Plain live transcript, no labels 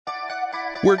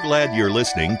We're glad you're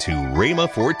listening to Rhema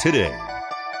for Today.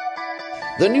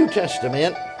 The New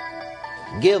Testament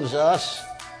gives us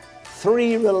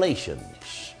three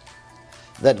relations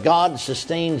that God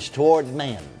sustains toward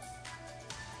man.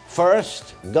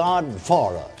 First, God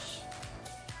for us.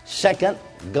 Second,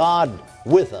 God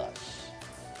with us.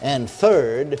 And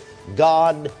third,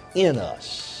 God in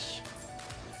us.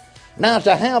 Now,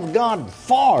 to have God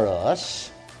for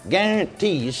us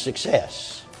guarantees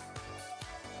success.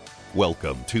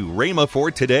 Welcome to Rhema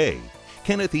for Today.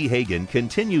 Kenneth E. Hagin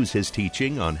continues his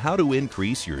teaching on how to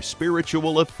increase your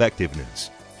spiritual effectiveness.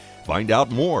 Find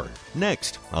out more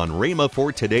next on Rhema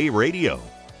for Today Radio.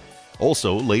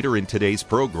 Also, later in today's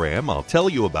program, I'll tell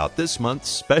you about this month's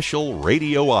special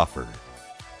radio offer.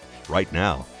 Right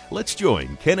now, let's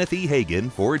join Kenneth E.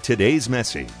 Hagin for today's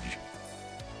message.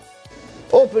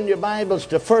 Open your Bibles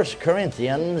to 1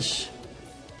 Corinthians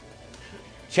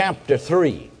chapter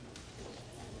 3.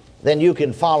 Then you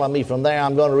can follow me from there.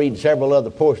 I'm going to read several other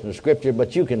portions of Scripture,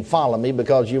 but you can follow me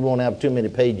because you won't have too many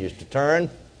pages to turn.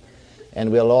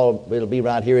 And we'll be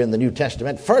right here in the New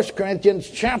Testament. 1 Corinthians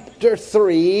chapter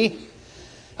 3.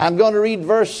 I'm going to read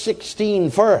verse 16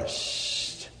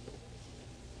 first.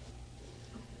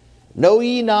 Know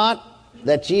ye not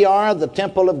that ye are the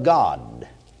temple of God,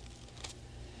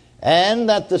 and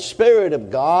that the Spirit of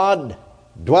God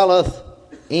dwelleth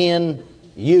in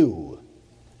you?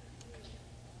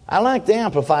 I like the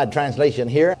Amplified translation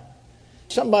here.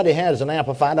 Somebody has an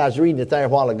Amplified. I was reading it there a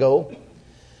while ago.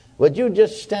 Would you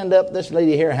just stand up? This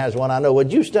lady here has one, I know.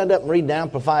 Would you stand up and read the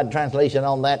Amplified translation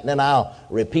on that? And then I'll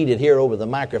repeat it here over the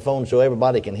microphone so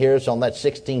everybody can hear us on that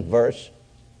 16th verse.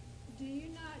 Do you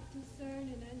not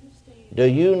discern and understand? Do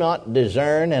you not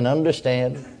discern and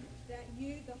understand? That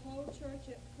you, the whole church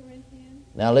at Corinth,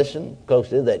 Now listen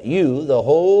closely. That you, the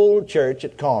whole church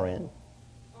at Corinth,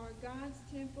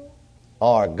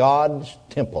 are God's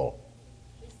temple.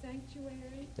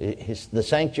 The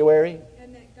sanctuary.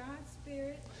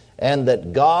 And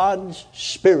that God's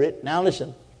Spirit, now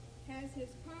listen, has His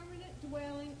permanent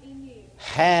dwelling in you.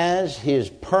 Has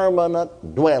His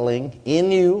permanent dwelling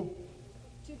in you.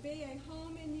 To be a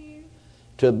home in you.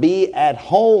 To be at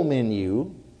home in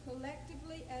you.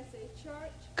 Collectively as a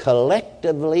church.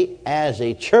 Collectively as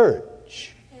a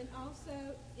church.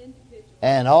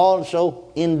 And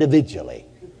also individually.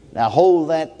 Now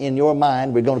hold that in your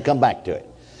mind. We're going to come back to it.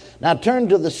 Now turn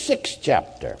to the 6th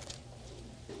chapter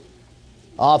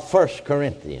of 1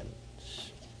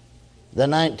 Corinthians. The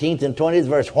 19th and 20th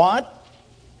verse. What?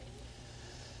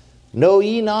 Know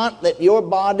ye not that your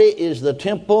body is the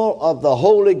temple of the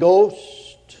Holy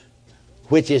Ghost,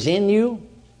 which is in you,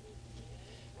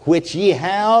 which ye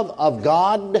have of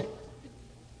God,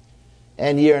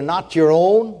 and ye are not your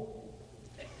own,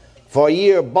 for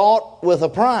ye are bought with a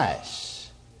price.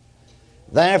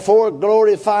 Therefore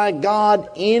glorify God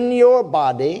in your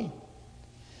body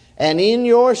and in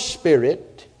your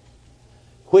spirit,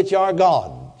 which are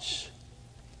God's.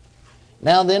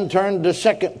 Now then turn to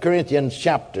 2 Corinthians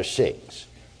chapter 6.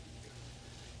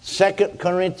 2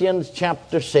 Corinthians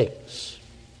chapter 6.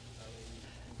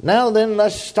 Now then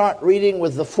let's start reading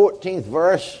with the 14th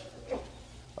verse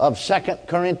of 2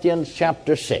 Corinthians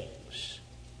chapter 6.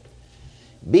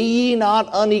 Be ye not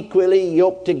unequally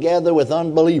yoked together with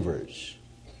unbelievers.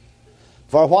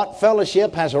 For what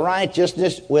fellowship has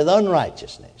righteousness with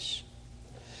unrighteousness?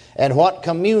 And what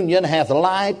communion hath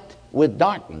light with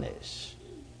darkness?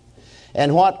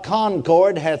 And what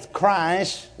concord hath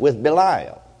Christ with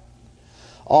Belial?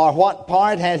 Or what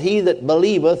part hath he that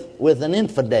believeth with an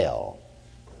infidel?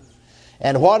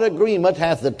 And what agreement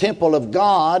hath the temple of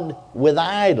God with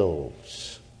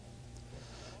idols?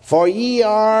 For ye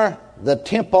are the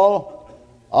temple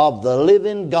of the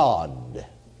living God.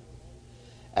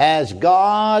 As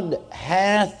God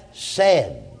hath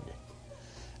said,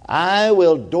 I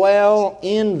will dwell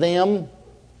in them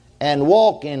and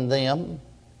walk in them,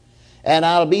 and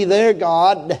I'll be their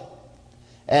God,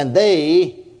 and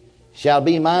they shall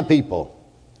be my people.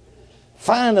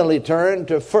 Finally turn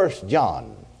to 1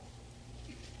 John,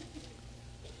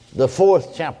 the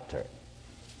 4th chapter,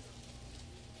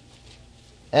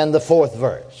 and the 4th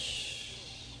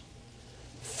verse.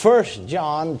 1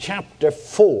 John chapter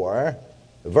 4,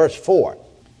 verse 4.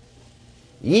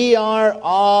 Ye are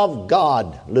of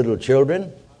God, little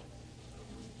children,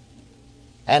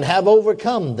 and have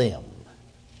overcome them,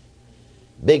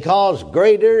 because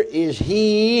greater is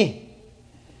He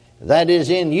that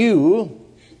is in you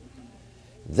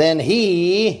than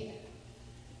he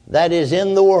that is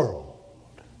in the world.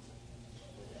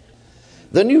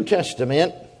 The New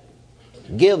Testament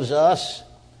gives us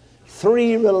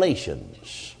three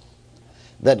relations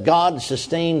that God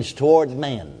sustains toward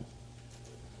man.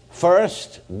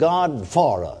 First, God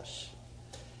for us.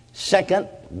 Second,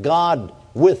 God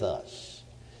with us.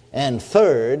 And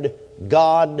third,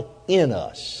 God in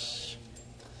us.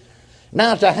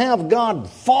 Now, to have God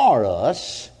for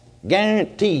us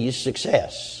guarantees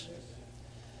success.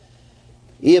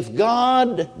 If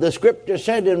God, the Scripture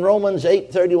said in Romans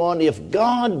 8:31, if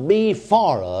God be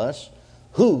for us,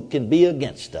 who can be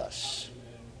against us?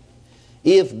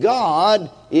 If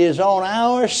God is on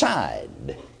our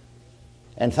side,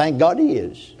 and thank God He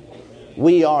is,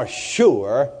 we are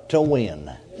sure to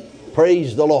win.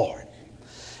 Praise the Lord.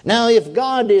 Now, if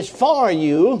God is for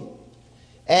you,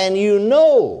 and you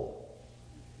know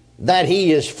that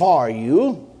He is for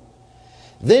you,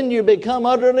 then you become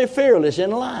utterly fearless in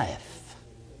life.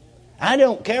 I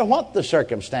don't care what the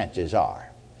circumstances are.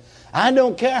 I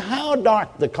don't care how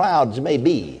dark the clouds may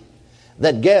be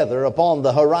that gather upon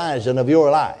the horizon of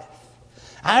your life.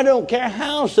 I don't care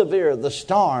how severe the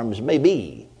storms may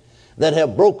be that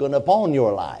have broken upon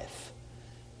your life.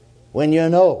 When you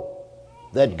know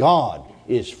that God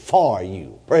is for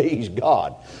you, praise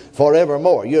God,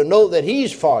 forevermore. You know that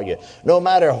He's for you. No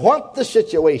matter what the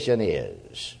situation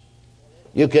is,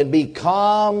 you can be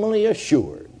calmly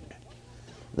assured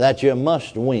that you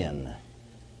must win.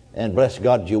 And bless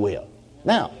God, you will.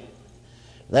 Now,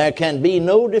 there can be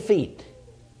no defeat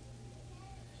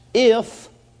if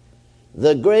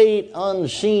the great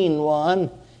unseen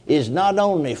one is not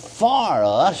only for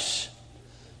us,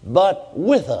 but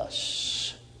with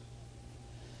us.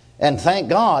 And thank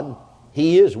God,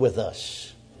 He is with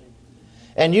us.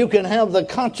 And you can have the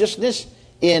consciousness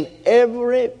in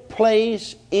every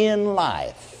place in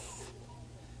life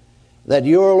that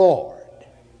your Lord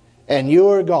and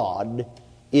your God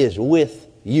is with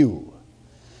you.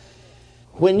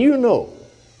 When you know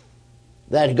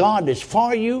that God is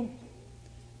for you,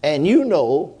 and you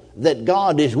know that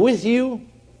God is with you,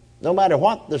 no matter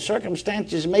what the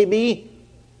circumstances may be,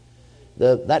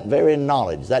 that very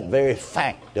knowledge, that very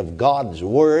fact of God's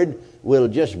Word will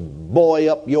just buoy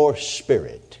up your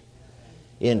spirit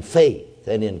in faith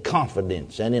and in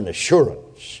confidence and in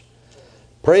assurance.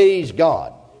 Praise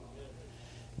God.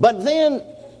 But then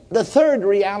the third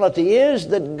reality is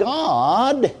that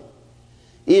God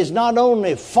is not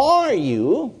only for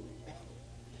you,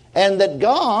 and that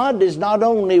God is not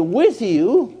only with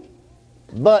you,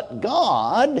 but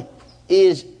God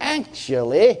is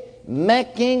actually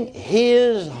making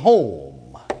His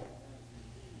home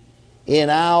in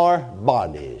our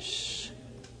bodies.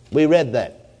 We read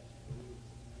that.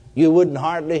 You wouldn't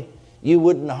hardly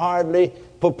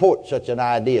purport such an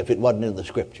idea if it wasn't in the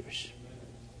Scriptures.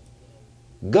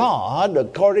 God,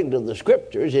 according to the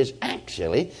Scriptures, is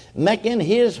actually making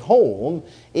His home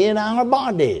in our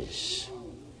bodies.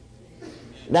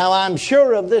 Now, I'm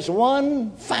sure of this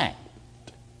one fact,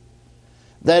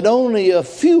 that only a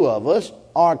few of us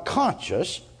are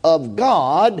conscious of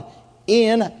God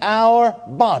in our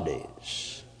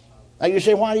bodies. Now, you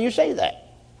say, why do you say that?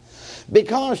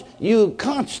 Because you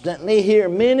constantly hear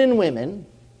men and women,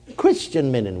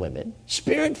 Christian men and women,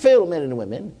 Spirit-filled men and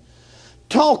women,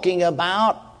 talking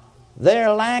about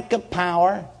their lack of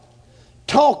power,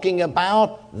 talking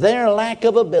about their lack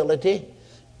of ability,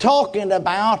 talking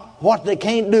about what they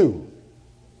can't do.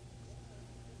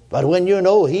 But when you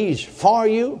know He's for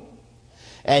you,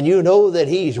 and you know that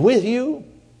He's with you,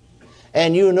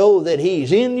 and you know that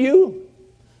He's in you,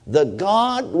 the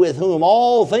God with whom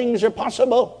all things are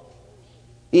possible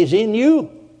is in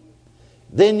you,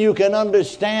 then you can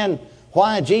understand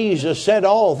why Jesus said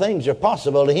all things are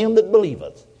possible to him that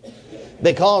believeth.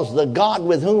 Because the God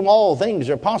with whom all things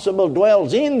are possible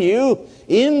dwells in you,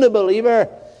 in the believer,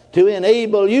 to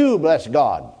enable you, bless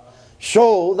God,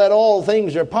 so that all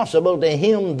things are possible to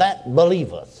him that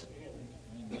believeth.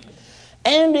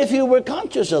 And if you were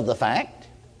conscious of the fact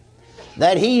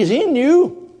that He's in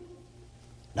you,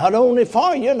 not only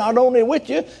for you, not only with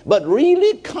you, but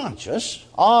really conscious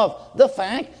of the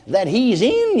fact that He's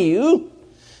in you,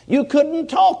 you couldn't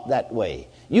talk that way.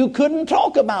 You couldn't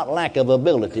talk about lack of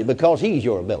ability because He's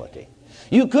your ability.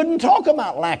 You couldn't talk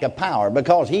about lack of power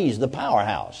because He's the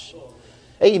powerhouse.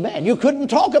 Amen. You couldn't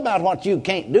talk about what you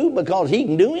can't do because He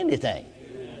can do anything.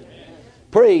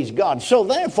 Praise God. So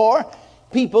therefore,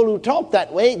 people who talk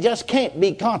that way just can't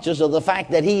be conscious of the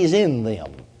fact that He's in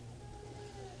them.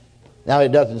 Now, it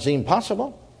doesn't seem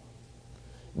possible,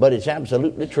 but it's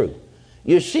absolutely true.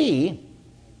 You see,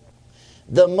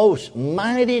 the most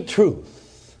mighty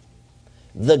truth,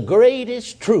 the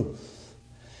greatest truth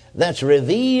that's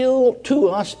revealed to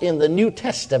us in the New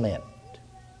Testament,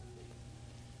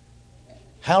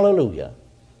 hallelujah,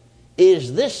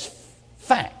 is this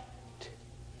fact,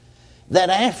 that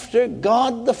after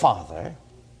God the Father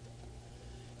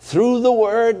through the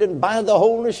Word and by the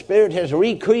Holy Spirit has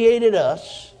recreated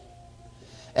us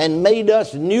and made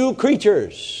us new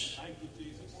creatures,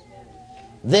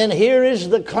 then here is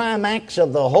the climax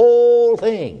of the whole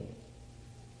thing.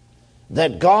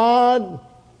 That God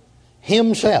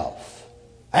Himself,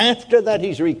 after that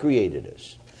He's recreated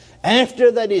us,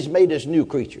 after that He's made us new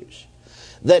creatures,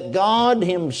 that God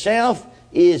Himself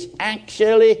is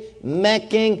actually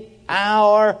making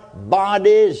our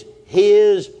bodies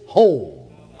His home.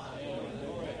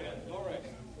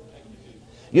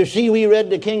 You see, we read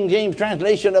the King James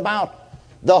translation about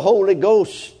the Holy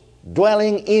Ghost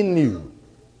dwelling in you.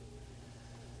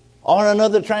 Or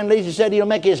another translation said He'll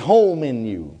make His home in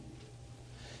you.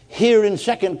 Here in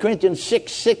 2 Corinthians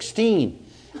 6:16,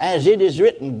 as it is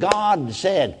written, God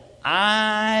said,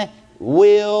 I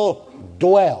will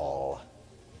dwell.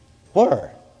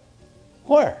 Where?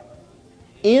 Where?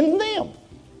 In them.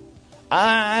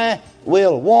 I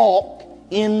will walk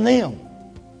in them.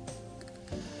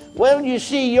 Well, you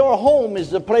see, your home is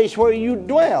the place where you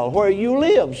dwell, where you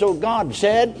live. So God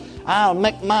said, I'll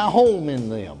make my home in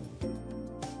them.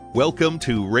 Welcome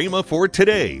to Rhema for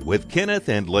Today with Kenneth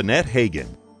and Lynette Hagin.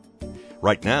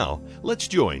 Right now, let's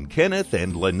join Kenneth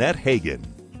and Lynette Hagin.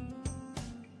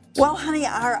 Well, honey,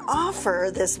 our offer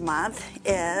this month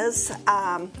is,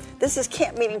 this is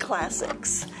Camp Meeting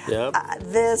Classics. Yep.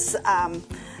 This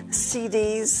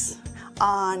CDs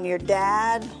on your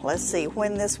dad, let's see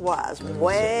when this was,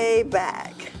 way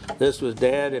back. This was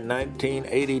Dad in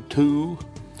 1982,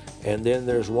 and then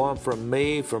there's one from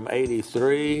me from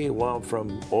 83, one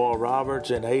from Oral Roberts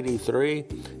in 83,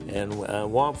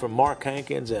 and one from Mark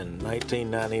Hankins in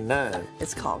 1999.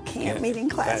 It's called Camp Meeting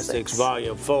Classics.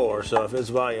 Volume 4, so if it's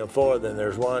Volume 4, then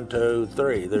there's 1, 2,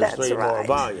 3. There's That's three right. more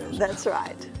volumes. That's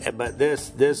right. But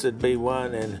this would be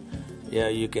one, and yeah,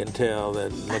 you can tell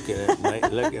that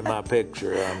look at my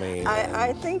picture. I mean,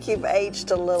 I think you've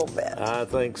aged a little bit. I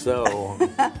think so.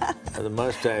 The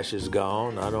mustache is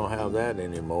gone. I don't have that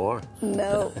anymore.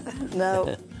 No.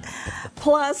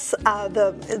 Plus,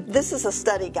 this is a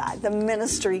study guide, the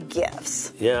ministry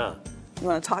gifts. Yeah. You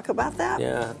want to talk about that?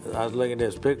 Yeah, I was looking at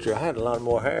this picture. I had a lot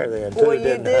more hair then, too, Well, you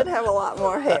didn't did I? have a lot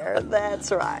more hair. That's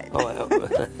right.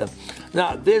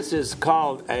 Now, this is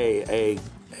called a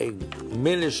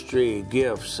ministry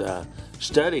gifts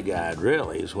study guide,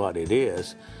 really, is what it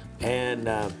is. And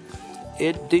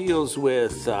it deals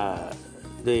with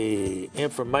the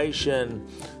information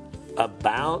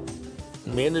about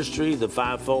ministry, the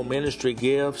fivefold ministry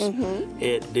gifts. Mm-hmm.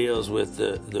 It deals with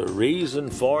the reason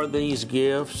for these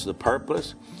gifts, the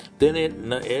purpose. Then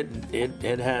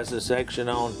it has a section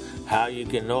on how you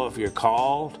can know if you're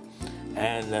called,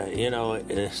 and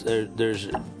there's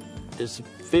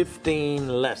 15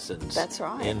 lessons. That's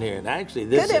right. In here, and actually,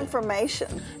 this good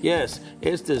information. Yes,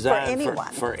 it's designed for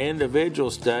anyone. For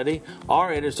individual study,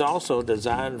 or it is also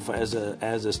designed as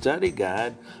a study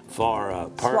guide for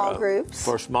small groups.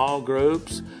 For small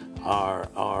groups, or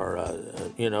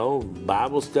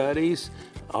Bible studies,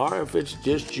 or if it's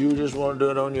just you just want to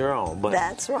do it on your own. But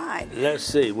that's right. Let's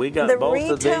see, we got the both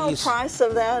of these. The retail price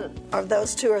of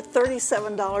those two are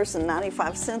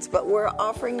 $37.95, but we're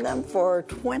offering them for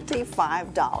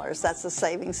 $25. That's a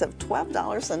savings of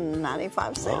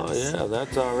 $12.95. Oh yeah,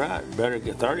 that's all right. Better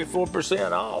get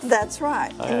 34% off. That's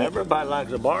right. Everybody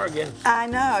likes a bargain. I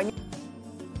know.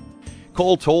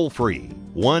 Call toll-free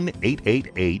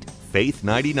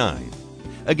 1-888-FAITH-99.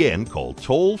 Again, call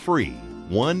toll-free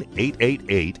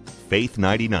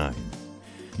 1-888-FAITH-99.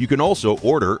 You can also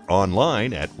order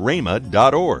online at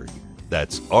rhema.org.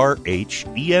 That's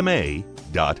RHEMA.org.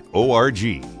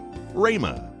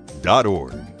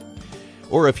 rhema.org.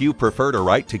 Or if you prefer to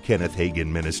write to Kenneth Hagin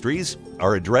Ministries,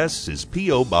 our address is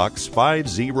P.O. Box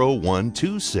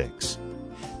 50126,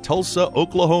 Tulsa,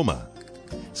 Oklahoma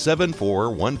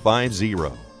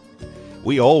 74150.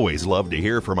 We always love to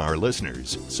hear from our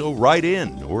listeners, so write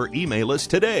in or email us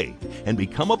today and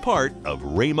become a part of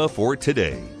Rhema for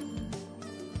Today.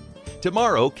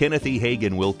 Tomorrow, Kenneth E.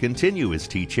 Hagin will continue his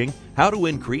teaching, How to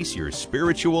Increase Your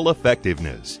Spiritual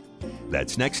Effectiveness.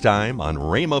 That's next time on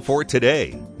Rhema for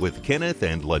Today with Kenneth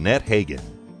and Lynette Hagin.